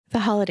The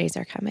holidays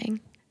are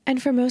coming.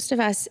 And for most of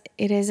us,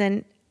 it is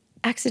an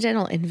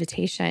accidental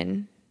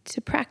invitation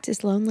to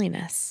practice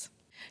loneliness,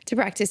 to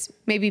practice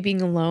maybe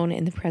being alone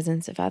in the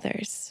presence of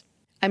others.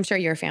 I'm sure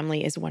your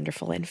family is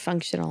wonderful and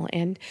functional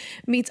and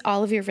meets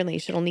all of your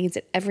relational needs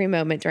at every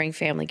moment during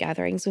family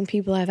gatherings when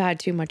people have had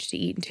too much to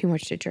eat and too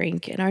much to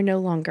drink and are no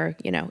longer,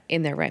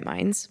 in their right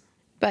minds.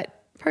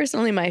 But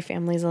personally, my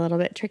family is a little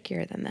bit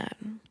trickier than that.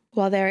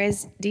 While there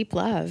is deep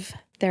love,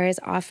 there is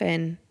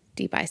often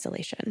deep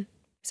isolation.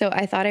 So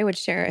I thought I would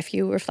share a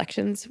few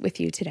reflections with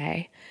you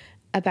today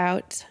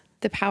about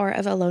the power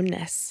of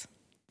aloneness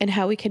and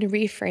how we can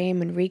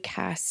reframe and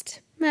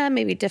recast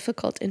maybe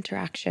difficult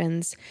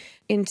interactions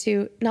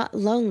into not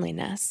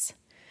loneliness,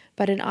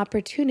 but an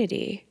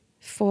opportunity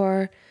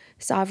for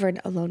sovereign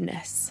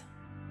aloneness.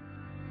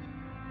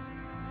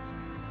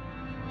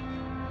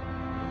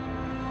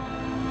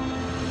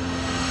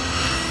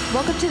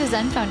 Welcome to the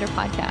Zen Founder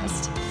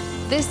Podcast.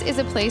 This is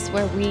a place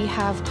where we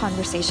have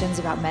conversations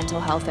about mental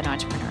health and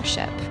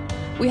entrepreneurship.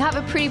 We have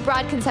a pretty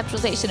broad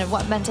conceptualization of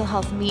what mental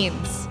health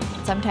means.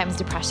 Sometimes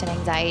depression,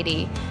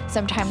 anxiety,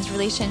 sometimes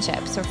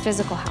relationships or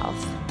physical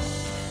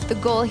health. The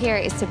goal here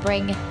is to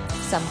bring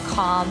some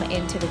calm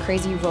into the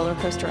crazy roller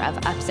coaster of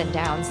ups and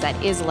downs that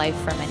is life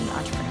for many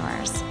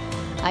entrepreneurs.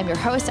 I'm your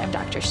host, I'm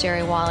Dr.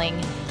 Sherry Walling.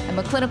 I'm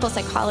a clinical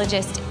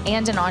psychologist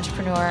and an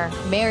entrepreneur,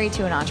 married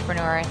to an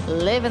entrepreneur,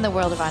 live in the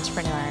world of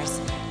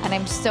entrepreneurs, and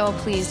I'm so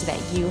pleased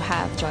that you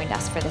have joined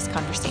us for this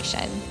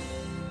conversation.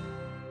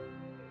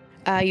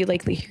 You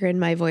likely hear in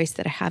my voice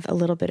that I have a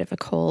little bit of a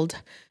cold.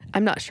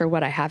 I'm not sure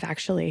what I have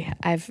actually.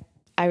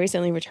 I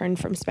recently returned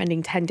from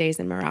spending 10 days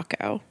in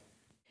Morocco.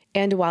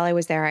 And while I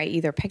was there, I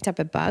either picked up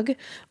a bug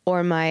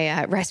or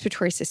my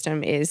respiratory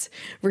system is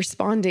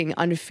responding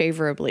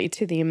unfavorably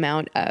to the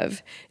amount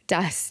of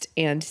dust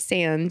and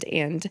sand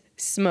and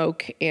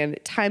smoke and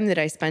time that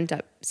I spent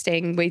up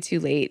staying way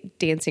too late,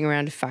 dancing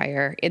around a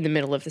fire in the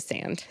middle of the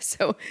sand.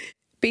 So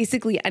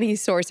basically any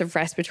source of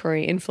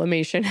respiratory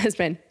inflammation has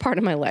been part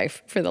of my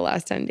life for the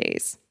last 10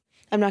 days.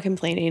 I'm not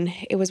complaining.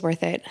 It was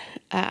worth it.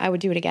 I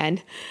would do it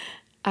again.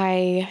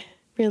 I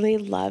really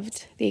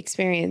loved the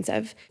experience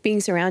of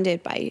being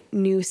surrounded by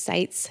new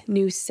sights,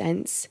 new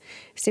scents,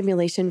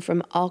 stimulation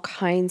from all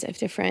kinds of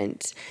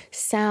different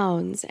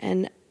sounds,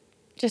 and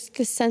just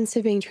the sense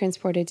of being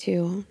transported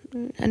to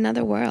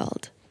another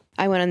world.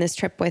 I went on this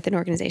trip with an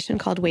organization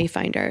called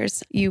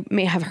Wayfinders. You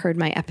may have heard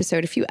my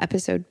episode a few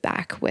episodes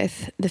back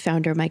with the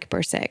founder, Mike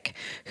Bursick,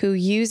 who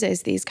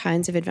uses these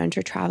kinds of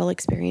adventure travel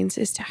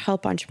experiences to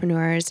help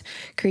entrepreneurs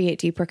create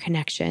deeper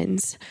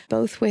connections,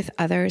 both with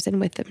others and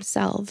with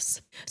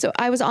themselves. So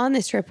I was on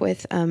this trip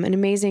with an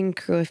amazing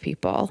crew of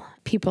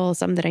people,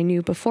 some that I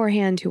knew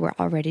beforehand who were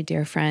already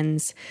dear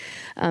friends,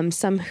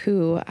 some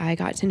who I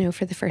got to know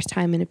for the first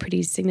time in a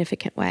pretty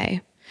significant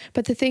way.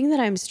 But the thing that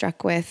I'm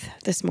struck with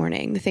this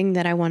morning, the thing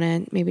that I want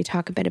to maybe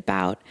talk a bit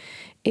about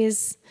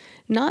is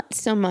not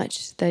so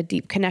much the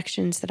deep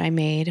connections that I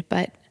made,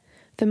 but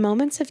the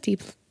moments of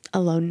deep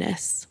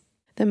aloneness,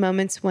 the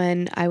moments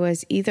when I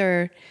was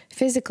either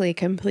physically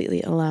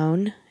completely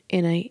alone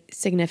in a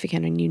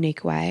significant and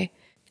unique way,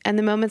 and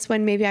the moments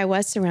when maybe I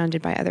was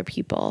surrounded by other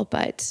people,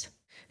 but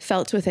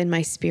felt within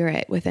my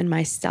spirit, within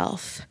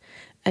myself,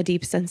 a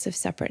deep sense of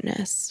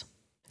separateness.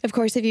 Of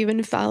course, if you've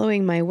been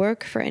following my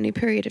work for any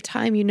period of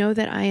time, you know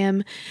that I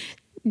am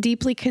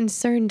deeply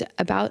concerned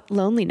about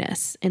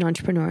loneliness in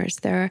entrepreneurs.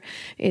 There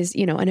is,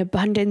 an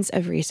abundance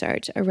of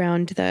research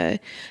around the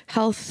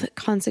health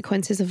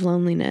consequences of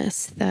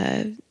loneliness,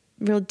 the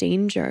real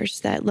dangers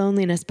that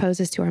loneliness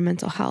poses to our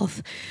mental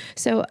health.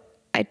 So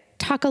I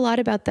talk a lot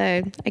about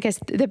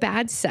the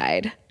bad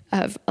side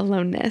of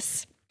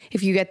aloneness.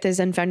 If you get the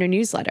Zen Founder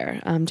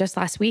newsletter, just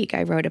last week,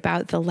 I wrote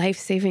about the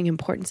life-saving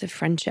importance of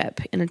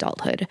friendship in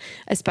adulthood,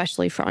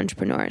 especially for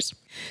entrepreneurs.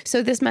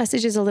 So this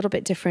message is a little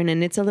bit different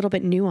and it's a little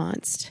bit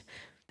nuanced,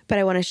 but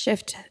I want to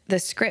shift the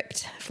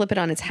script, flip it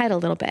on its head a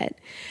little bit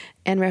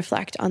and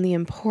reflect on the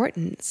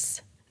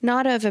importance,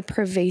 not of a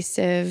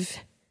pervasive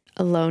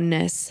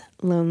aloneness,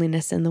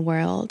 loneliness in the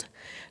world,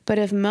 but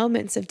of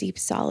moments of deep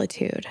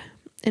solitude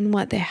and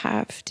what they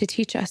have to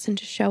teach us and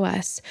to show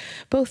us,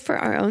 both for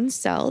our own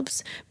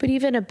selves, but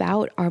even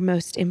about our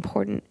most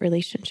important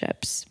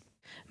relationships.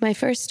 My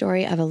first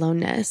story of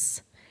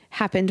aloneness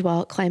happened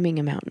while climbing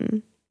a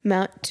mountain.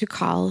 Mount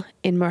Toukal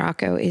in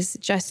Morocco is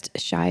just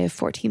shy of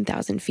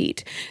 14,000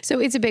 feet. So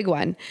it's a big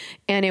one.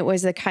 And it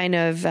was the kind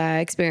of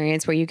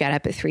experience where you get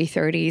up at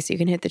 3:30 so you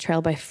can hit the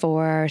trail by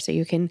 4, so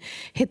you can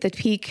hit the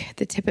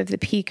tip of the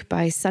peak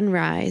by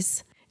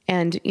sunrise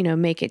and,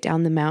 make it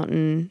down the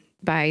mountain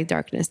by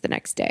darkness the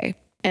next day.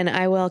 And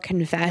I will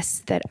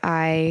confess that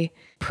I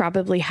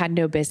probably had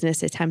no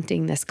business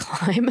attempting this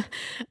climb.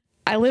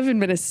 I live in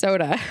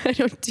Minnesota. I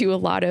don't do a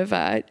lot of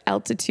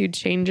altitude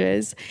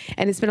changes.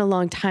 And it's been a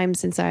long time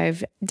since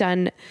I've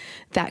done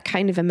that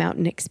kind of a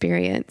mountain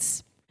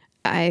experience.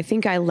 I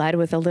think I led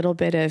with a little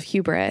bit of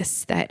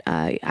hubris that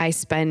I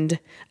spend,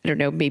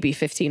 maybe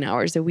 15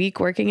 hours a week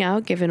working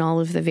out, given all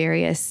of the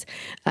various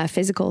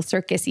physical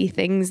circus-y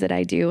things that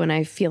I do. And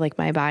I feel like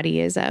my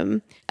body is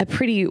a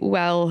pretty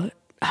well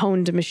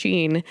honed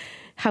machine.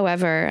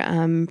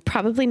 However,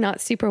 probably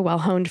not super well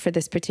honed for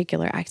this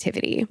particular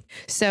activity.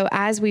 So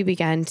as we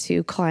began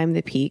to climb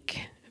the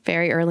peak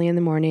very early in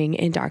the morning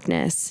in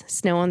darkness,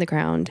 snow on the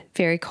ground,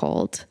 very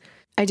cold,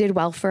 I did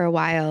well for a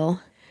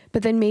while.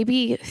 But then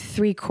maybe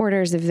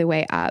 3/4 of the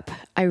way up,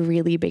 I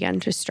really began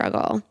to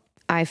struggle.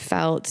 I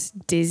felt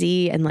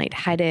dizzy and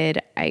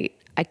lightheaded. I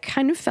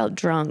kind of felt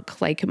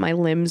drunk, like my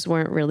limbs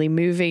weren't really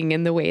moving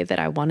in the way that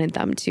I wanted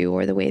them to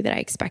or the way that I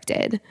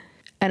expected.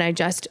 And I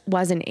just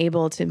wasn't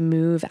able to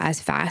move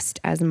as fast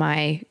as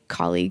my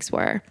colleagues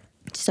were.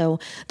 So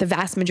the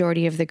vast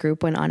majority of the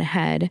group went on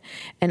ahead,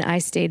 and I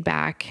stayed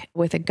back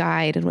with a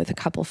guide and with a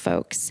couple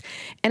folks.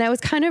 And I was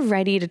kind of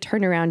ready to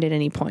turn around at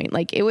any point.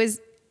 Like it was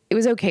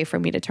okay for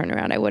me to turn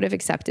around. I would have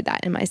accepted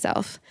that in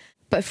myself.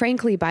 But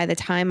frankly, by the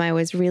time I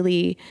was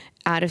really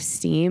out of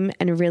steam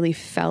and really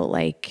felt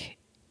like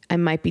I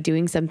might be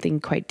doing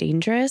something quite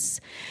dangerous,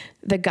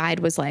 the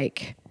guide was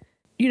like,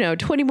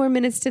 20 more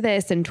minutes to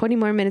this and 20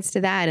 more minutes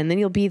to that, and then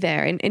you'll be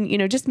there. And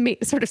just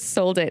sort of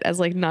sold it as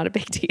like not a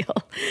big deal.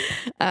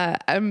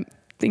 I'm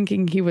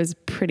thinking he was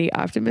pretty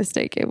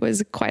optimistic. It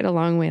was quite a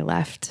long way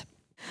left.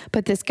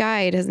 But this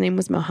guide, his name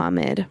was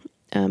Mohammed.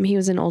 He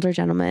was an older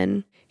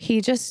gentleman.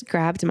 He just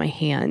grabbed my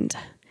hand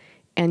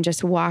and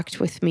just walked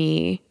with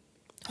me,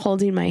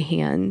 holding my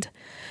hand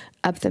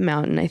up the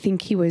mountain. I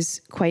think he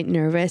was quite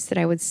nervous that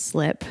I would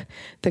slip.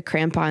 The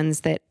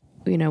crampons that,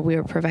 we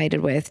were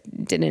provided with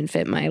didn't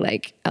fit my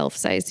like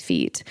elf-sized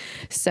feet.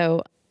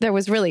 So there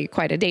was really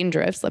quite a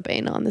danger of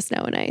slipping on the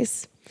snow and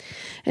ice.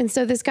 And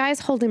so this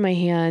guy's holding my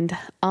hand.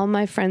 All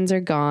my friends are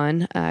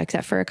gone,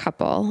 except for a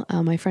couple.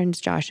 My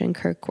friends Josh and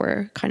Kirk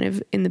were kind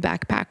of in the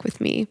backpack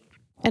with me.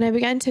 And I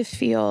began to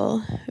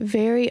feel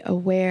very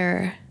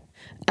aware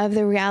of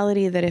the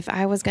reality that if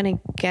I was going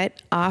to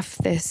get off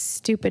this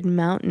stupid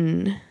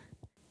mountain,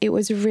 it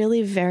was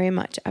really very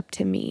much up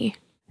to me.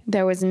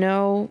 There was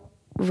no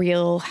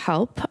real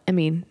help. I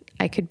mean,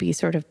 I could be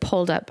sort of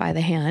pulled up by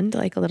the hand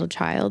like a little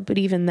child, but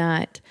even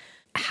that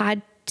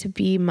had to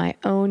be my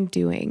own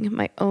doing,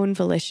 my own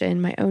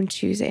volition, my own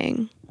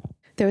choosing.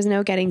 There was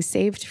no getting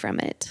saved from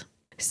it.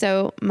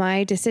 So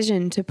my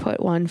decision to put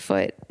one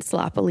foot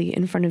sloppily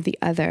in front of the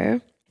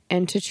other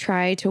and to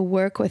try to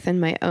work within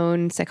my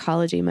own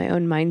psychology, my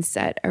own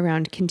mindset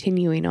around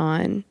continuing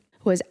on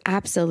was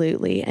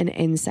absolutely an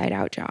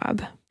inside-out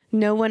job.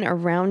 No one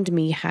around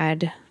me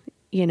had,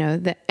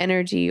 the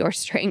energy or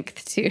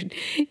strength to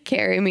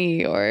carry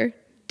me or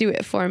do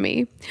it for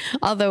me.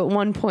 Although at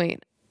one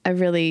point, I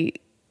really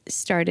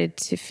started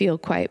to feel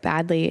quite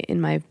badly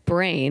in my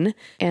brain.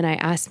 And I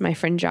asked my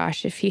friend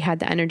Josh if he had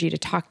the energy to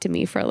talk to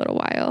me for a little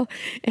while.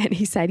 And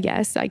he said,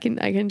 yes, I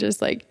can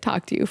just like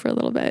talk to you for a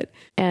little bit.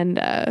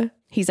 And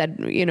he said,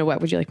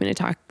 what would you like me to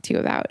talk to you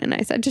about? And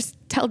I said, just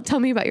tell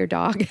me about your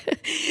dog.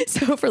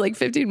 So for like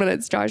 15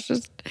 minutes, Josh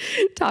just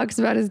talks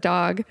about his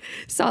dog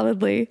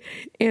solidly.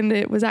 And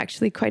it was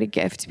actually quite a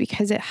gift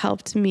because it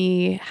helped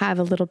me have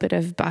a little bit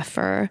of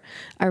buffer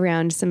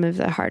around some of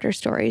the harder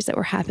stories that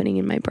were happening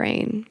in my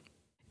brain.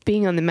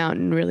 Being on the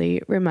mountain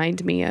really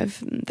reminded me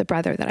of the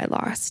brother that I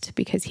lost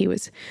because he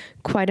was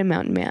quite a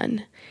mountain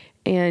man.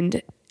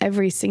 And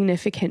every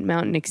significant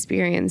mountain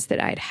experience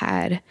that I'd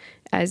had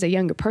as a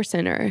younger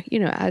person or,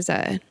 as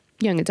a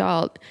young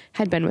adult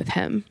had been with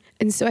him.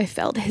 And so I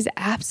felt his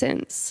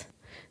absence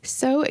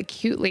so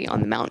acutely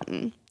on the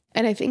mountain.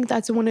 And I think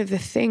that's one of the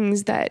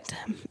things that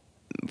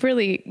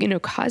really,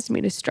 caused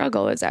me to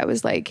struggle as I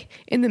was like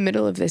in the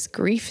middle of this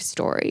grief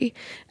story,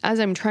 as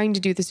I'm trying to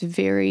do this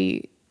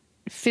very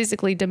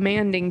physically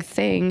demanding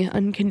thing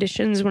on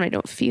conditions when I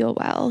don't feel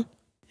well.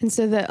 And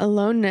so the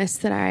aloneness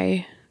that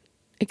I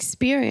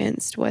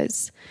experienced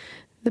was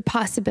the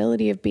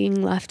possibility of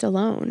being left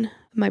alone.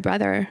 My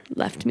brother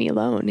left me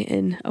alone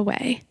in a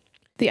way.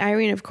 The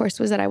irony, of course,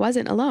 was that I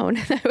wasn't alone.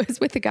 I was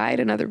with a guide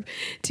and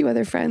two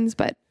other friends,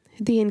 but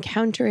the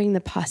encountering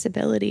the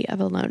possibility of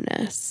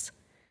aloneness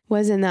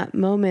was in that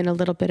moment a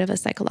little bit of a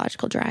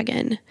psychological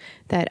dragon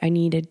that I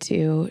needed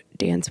to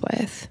dance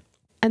with.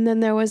 And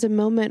then there was a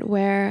moment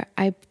where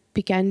I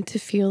began to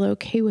feel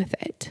okay with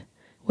it,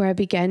 where I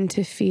began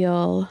to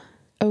feel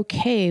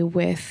okay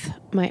with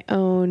my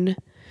own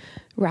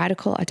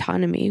radical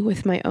autonomy,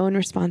 with my own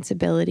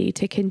responsibility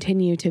to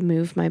continue to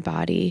move my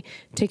body,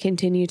 to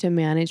continue to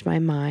manage my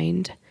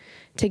mind,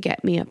 to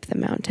get me up the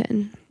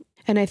mountain.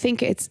 And I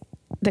think it's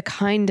the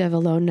kind of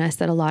aloneness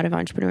that a lot of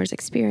entrepreneurs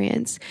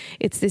experience.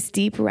 It's this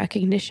deep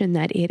recognition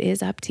that it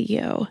is up to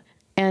you.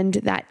 And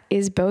that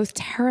is both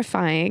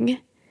terrifying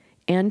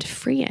and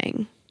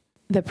freeing.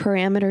 The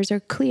parameters are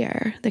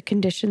clear. The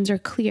conditions are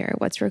clear.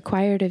 What's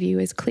required of you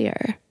is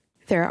clear.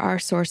 There are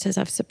sources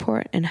of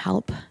support and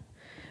help.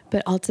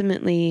 But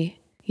ultimately,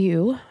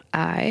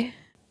 I,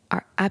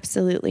 are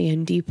absolutely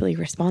and deeply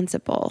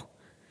responsible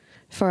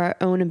for our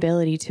own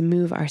ability to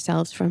move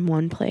ourselves from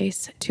one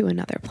place to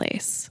another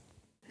place.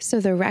 So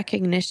the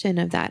recognition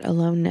of that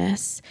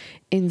aloneness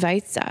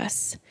invites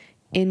us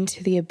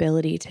into the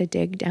ability to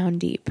dig down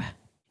deep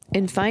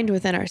and find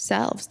within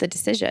ourselves the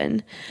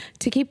decision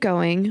to keep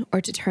going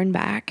or to turn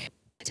back,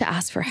 to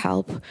ask for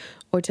help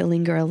or to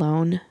linger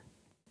alone,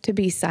 to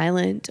be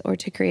silent or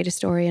to create a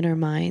story in our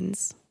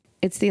minds.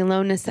 It's the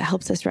aloneness that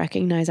helps us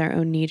recognize our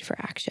own need for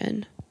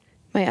action.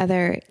 My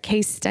other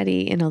case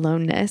study in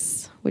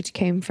aloneness, which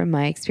came from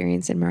my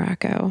experience in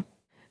Morocco,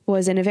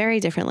 was in a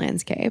very different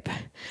landscape,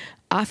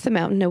 off the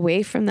mountain,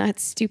 away from that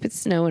stupid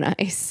snow and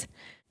ice,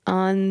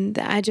 on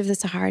the edge of the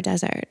Sahara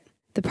Desert,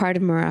 the part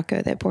of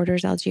Morocco that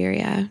borders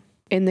Algeria,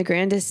 in the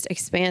grandest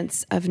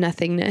expanse of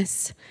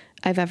nothingness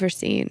I've ever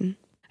seen.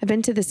 I've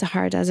been to the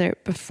Sahara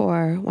Desert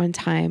before one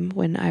time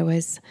when I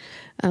was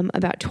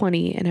about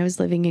 20 and I was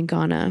living in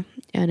Ghana,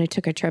 and I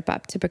took a trip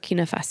up to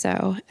Burkina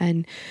Faso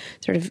and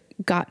sort of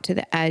got to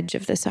the edge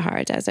of the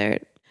Sahara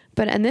Desert.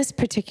 But on this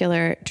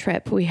particular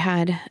trip, we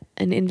had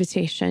an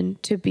invitation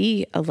to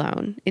be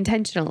alone,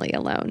 intentionally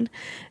alone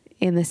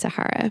in the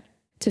Sahara,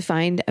 to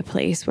find a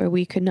place where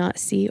we could not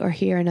see or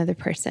hear another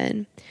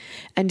person,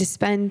 and to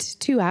spend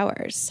 2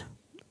 hours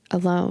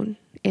alone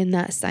in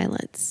that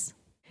silence.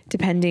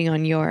 Depending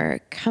on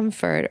your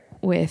comfort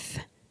with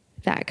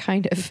that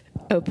kind of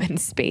open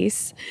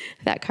space,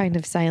 that kind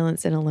of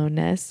silence and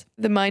aloneness,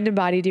 the mind and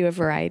body do a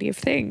variety of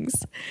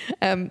things.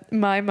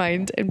 My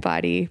mind and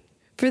body,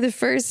 for the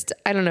first,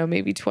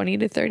 maybe 20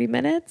 to 30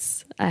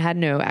 minutes, I had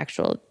no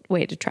actual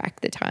way to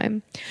track the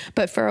time.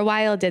 But for a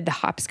while did the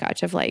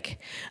hopscotch of like,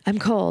 I'm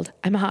cold,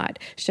 I'm hot,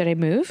 should I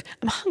move?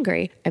 I'm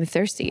hungry, I'm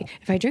thirsty.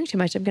 If I drink too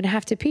much, I'm going to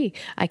have to pee.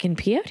 I can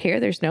pee out here.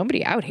 There's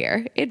nobody out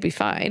here. It'd be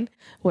fine.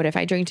 What if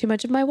I drink too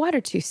much of my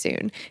water too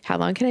soon? How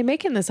long can I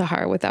make in the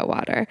Sahara without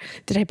water?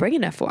 Did I bring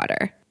enough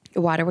water?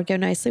 Water would go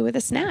nicely with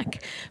a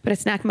snack, but a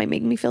snack might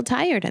make me feel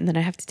tired and then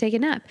I have to take a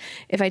nap.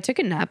 If I took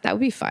a nap, that would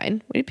be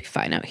fine. Would it be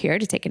fine out here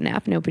to take a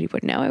nap? Nobody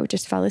would know. I would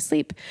just fall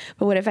asleep.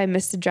 But what if I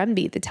missed a drum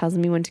beat that tells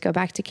me when to go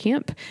back to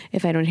camp?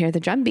 If I don't hear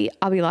the drum beat,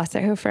 I'll be lost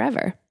out here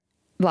forever.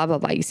 Blah, blah,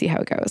 blah. You see how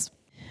it goes.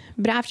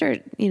 But after,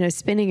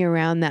 spinning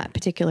around that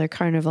particular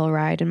carnival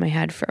ride in my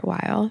head for a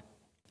while,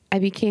 I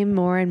became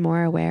more and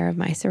more aware of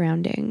my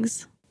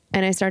surroundings.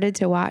 And I started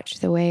to watch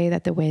the way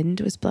that the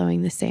wind was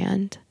blowing the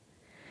sand,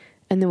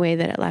 and the way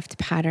that it left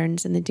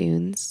patterns in the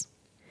dunes.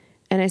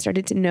 And I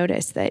started to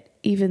notice that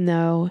even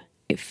though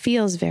it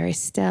feels very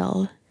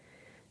still,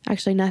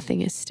 actually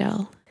nothing is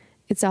still.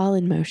 It's all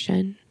in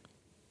motion.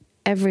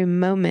 Every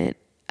moment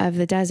of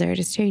the desert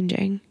is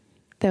changing.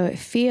 Though it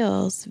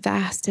feels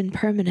vast and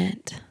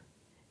permanent,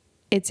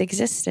 its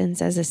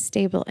existence as a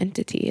stable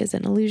entity is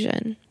an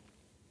illusion.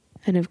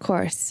 And of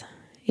course,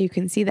 you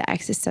can see the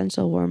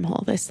existential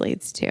wormhole this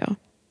leads to.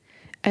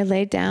 I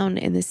laid down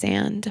in the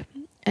sand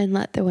and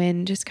let the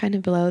wind just kind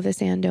of blow the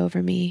sand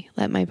over me,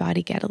 let my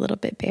body get a little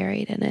bit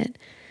buried in it,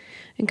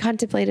 and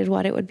contemplated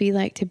what it would be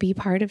like to be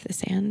part of the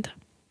sand,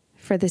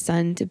 for the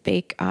sun to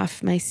bake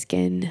off my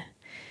skin,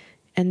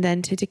 and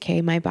then to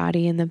decay my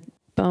body and the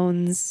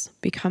bones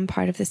become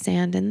part of the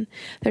sand. And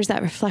there's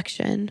that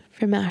reflection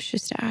from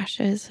ashes to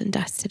ashes and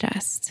dust to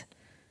dust.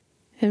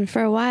 And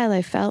for a while,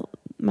 I felt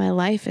my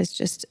life as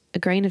just a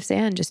grain of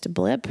sand, just a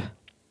blip.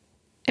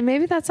 And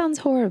maybe that sounds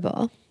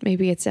horrible.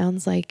 Maybe it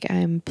sounds like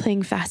I'm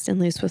playing fast and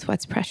loose with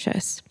what's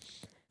precious.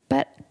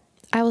 But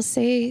I will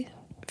say,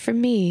 for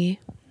me,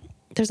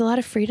 there's a lot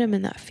of freedom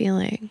in that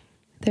feeling.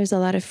 There's a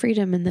lot of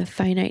freedom in the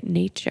finite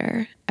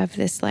nature of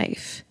this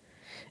life.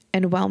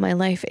 And while my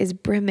life is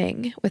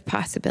brimming with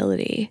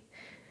possibility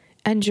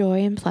and joy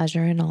and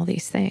pleasure and all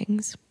these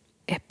things,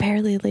 it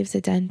barely leaves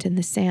a dent in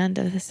the sand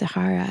of the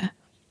Sahara,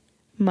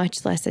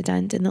 much less a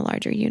dent in the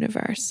larger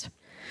universe.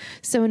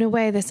 So in a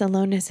way, this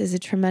aloneness is a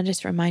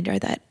tremendous reminder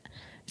that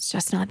it's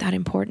just not that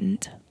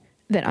important,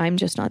 that I'm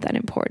just not that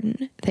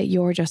important, that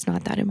you're just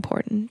not that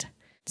important.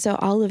 So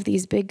all of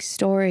these big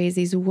stories,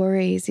 these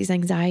worries, these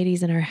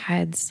anxieties in our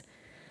heads,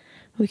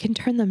 we can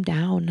turn them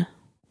down.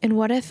 And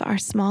what if our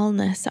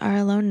smallness, our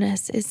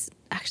aloneness is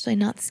actually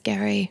not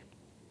scary,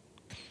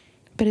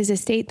 but is a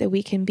state that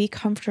we can be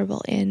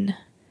comfortable in?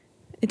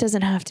 It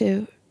doesn't have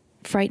to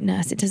frighten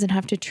us. It doesn't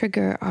have to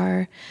trigger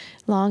our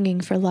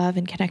longing for love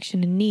and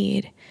connection and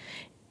need.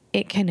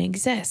 It can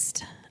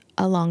exist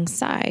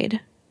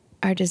alongside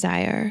our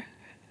desire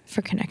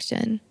for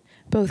connection.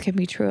 Both can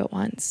be true at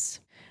once.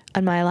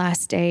 On my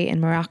last day in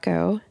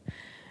Morocco,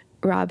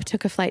 Rob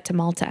took a flight to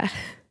Malta.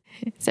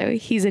 So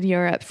he's in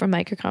Europe from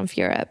MicroConf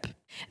Europe.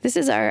 This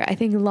is our, I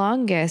think,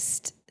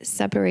 longest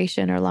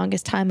separation or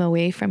longest time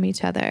away from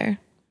each other,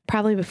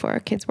 probably before our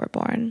kids were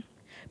born.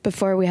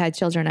 Before we had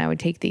children, I would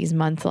take these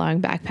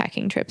month-long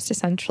backpacking trips to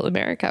Central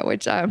America,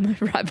 which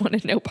Rob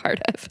wanted no part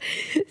of.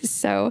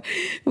 So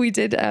we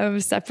did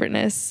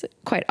separateness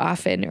quite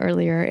often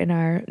earlier in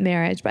our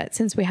marriage. But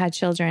since we had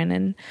children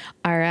and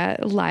our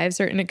lives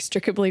are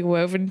inextricably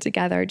woven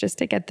together just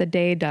to get the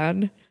day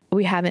done,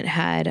 we haven't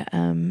had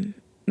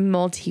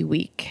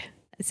multi-week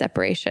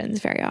separations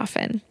very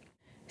often.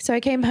 So I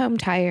came home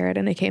tired,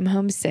 and I came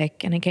home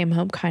sick, and I came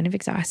home kind of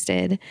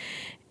exhausted,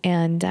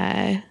 and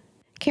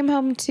came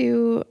home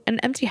to an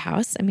empty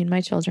house. I mean,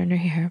 my children are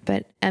here,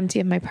 but empty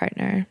of my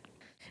partner.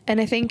 And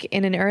I think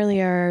in an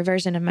earlier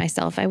version of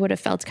myself, I would have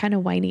felt kind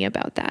of whiny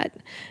about that.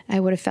 I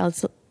would have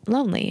felt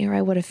lonely, or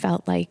I would have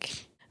felt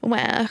like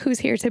Well, who's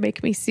here to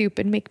make me soup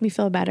and make me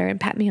feel better and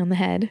pat me on the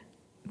head?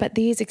 But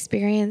these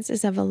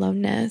experiences of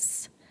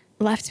aloneness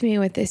left me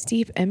with this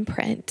deep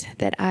imprint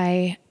that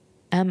I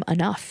am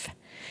enough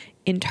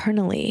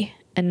internally,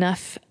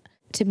 enough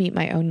to meet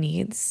my own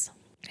needs,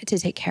 to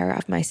take care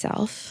of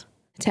myself,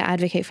 to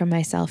advocate for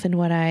myself and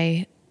what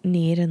I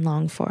need and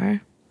long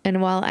for.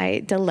 And while I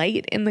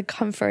delight in the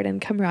comfort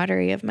and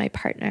camaraderie of my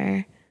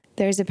partner,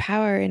 there's a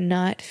power in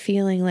not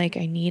feeling like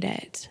I need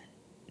it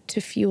to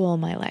fuel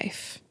my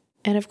life.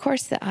 And of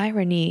course, the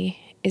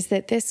irony is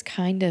that this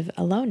kind of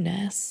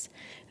aloneness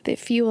that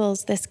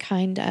fuels this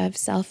kind of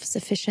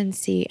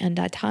self-sufficiency and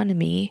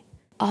autonomy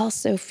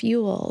also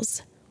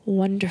fuels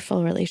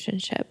wonderful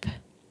relationship,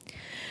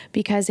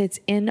 because it's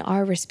in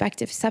our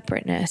respective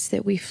separateness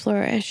that we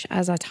flourish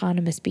as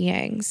autonomous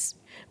beings,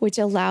 which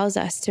allows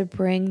us to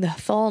bring the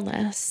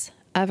fullness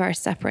of our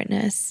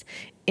separateness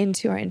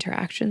into our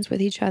interactions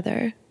with each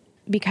other.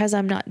 Because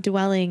I'm not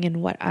dwelling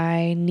in what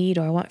I need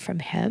or want from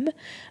him,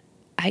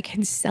 I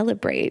can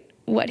celebrate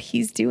what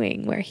he's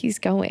doing, where he's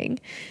going,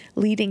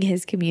 leading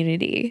his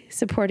community,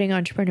 supporting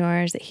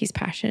entrepreneurs that he's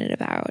passionate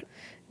about,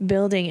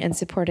 building and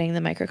supporting the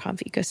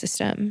MicroConf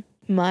ecosystem.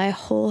 My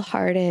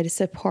wholehearted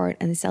support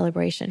and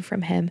celebration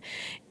from him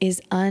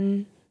is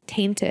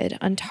untainted,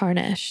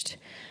 untarnished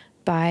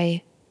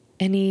by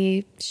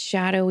any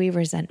shadowy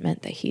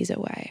resentment that he's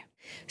away.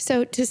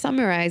 So to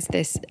summarize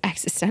this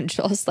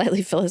existential,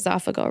 slightly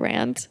philosophical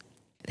rant,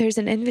 there's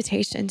an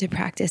invitation to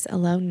practice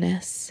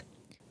aloneness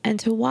and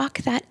to walk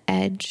that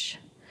edge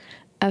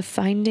of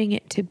finding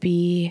it to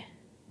be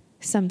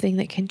something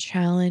that can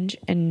challenge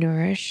and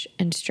nourish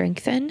and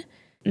strengthen,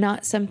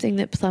 not something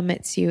that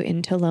plummets you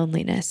into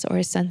loneliness or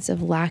a sense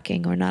of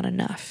lacking or not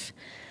enough.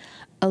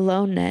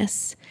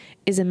 Aloneness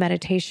is a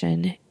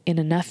meditation in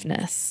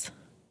enoughness.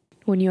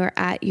 When you're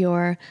at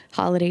your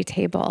holiday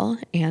table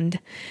and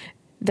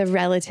the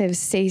relatives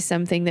say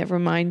something that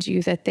reminds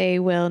you that they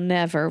will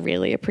never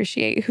really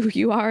appreciate who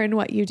you are and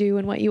what you do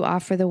and what you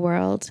offer the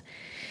world,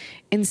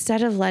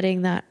 instead of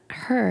letting that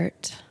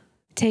hurt,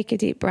 take a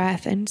deep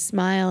breath and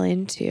smile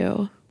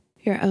into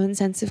your own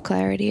sense of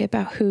clarity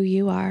about who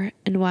you are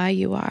and why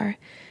you are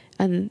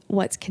and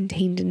what's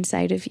contained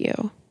inside of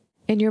you.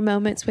 In your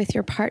moments with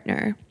your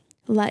partner,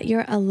 let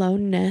your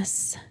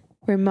aloneness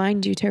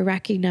remind you to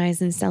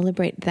recognize and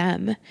celebrate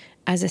them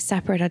as a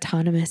separate,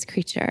 autonomous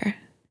creature,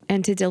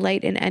 and to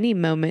delight in any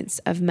moments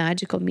of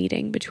magical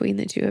meeting between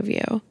the two of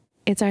you.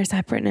 It's our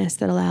separateness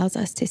that allows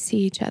us to see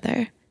each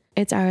other.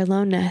 It's our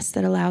aloneness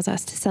that allows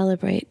us to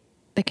celebrate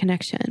the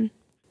connection.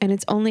 And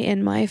it's only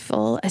in my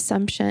full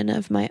assumption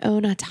of my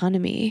own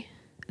autonomy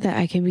that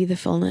I can be the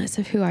fullness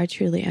of who I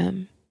truly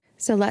am.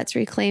 So let's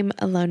reclaim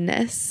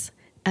aloneness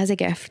as a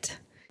gift,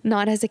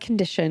 not as a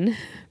condition,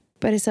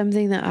 but as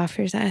something that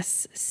offers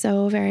us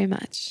so very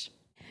much.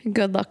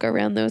 Good luck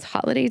around those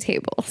holiday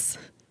tables.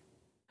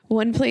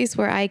 One place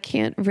where I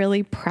can't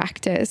really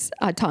practice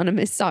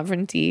autonomous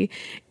sovereignty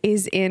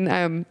is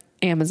in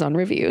Amazon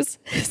reviews.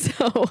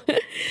 So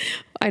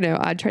I know,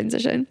 odd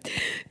transition.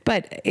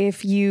 But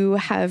if you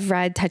have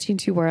read Touching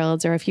Two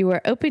Worlds, or if you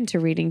are open to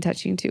reading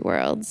Touching Two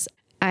Worlds,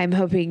 I'm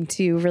hoping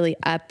to really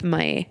up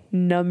my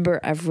number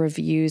of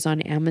reviews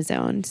on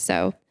Amazon.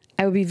 So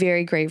I would be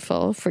very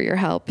grateful for your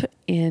help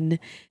in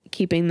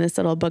keeping this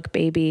little book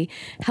baby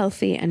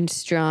healthy and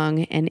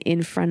strong and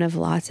in front of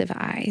lots of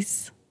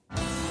eyes.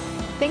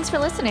 Thanks for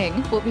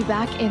listening. We'll be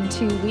back in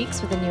 2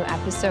 weeks with a new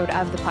episode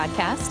of the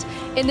podcast.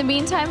 In the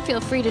meantime, feel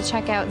free to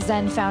check out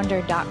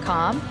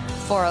zenfounder.com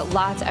for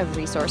lots of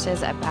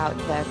resources about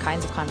the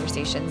kinds of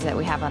conversations that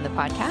we have on the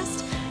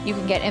podcast. You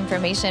can get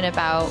information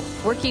about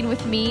working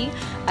with me,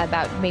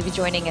 about maybe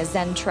joining a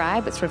Zen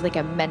tribe. It's sort of like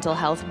a mental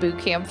health boot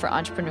camp for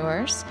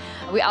entrepreneurs.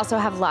 We also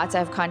have lots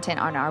of content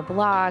on our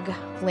blog,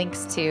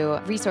 links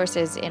to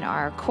resources in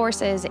our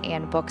courses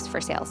and books for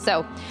sale.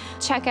 So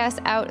check us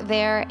out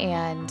there,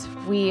 and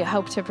we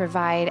hope to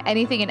provide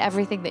anything and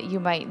everything that you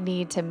might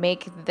need to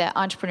make the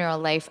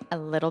entrepreneurial life a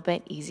little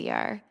bit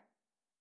easier.